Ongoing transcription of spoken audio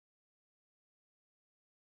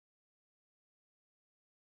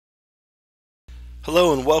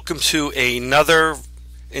Hello and welcome to another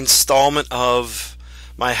installment of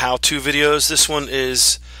my how-to videos. This one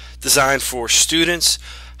is designed for students,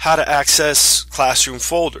 how to access classroom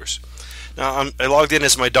folders. Now I logged in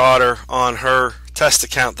as my daughter on her test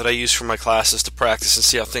account that I use for my classes to practice and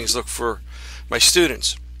see how things look for my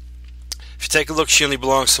students. If you take a look, she only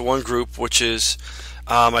belongs to one group, which is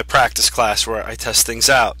my practice class where I test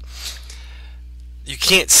things out. You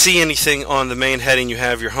can't see anything on the main heading. You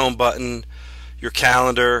have your home button, your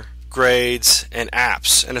calendar, grades, and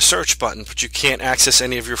apps, and a search button, but you can't access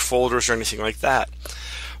any of your folders or anything like that.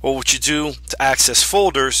 Well, what you do to access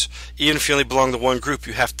folders, even if you only belong to one group,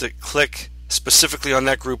 you have to click specifically on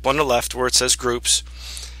that group on the left where it says groups.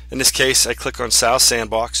 In this case, I click on Sal's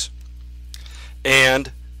Sandbox,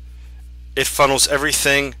 and it funnels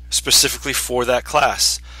everything specifically for that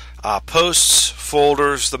class. Posts,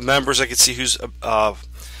 folders, the members, I can see who's a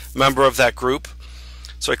member of that group.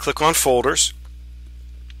 So I click on folders,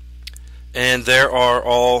 and there are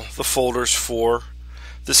all the folders for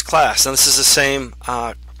this class. Now this is the same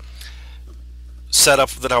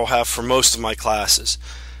setup that I will have for most of my classes.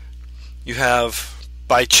 You have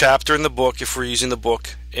by chapter in the book, if we're using the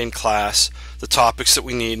book in class, the topics that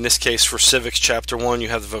we need. In this case for civics chapter 1, you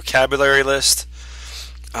have the vocabulary list,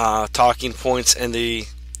 talking points, and the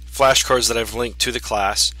flashcards that I've linked to the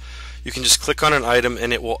class. You can just click on an item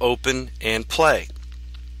and it will open and play.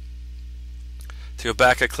 To go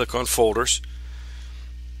back, I click on folders.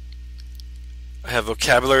 I have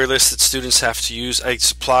vocabulary lists that students have to use. I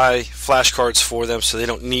supply flashcards for them so they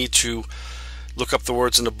don't need to look up the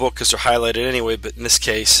words in the book because they're highlighted anyway, but in this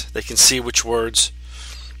case they can see which words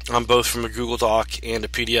on both from a Google Doc and a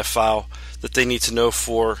PDF file that they need to know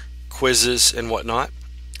for quizzes and whatnot.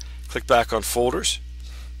 Click back on folders,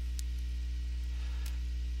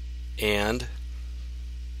 and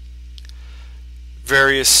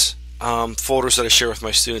various folders that I share with my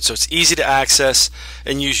students. So it's easy to access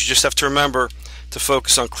and use. You just have to remember to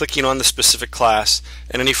focus on clicking on the specific class,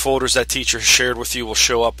 and any folders that teacher has shared with you will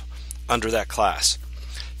show up under that class.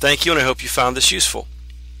 Thank you, and I hope you found this useful.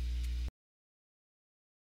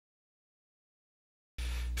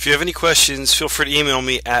 If you have any questions, feel free to email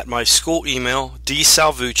me at my school email,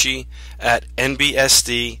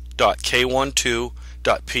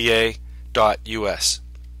 dsalvucci@nbsd.k12.pa.us.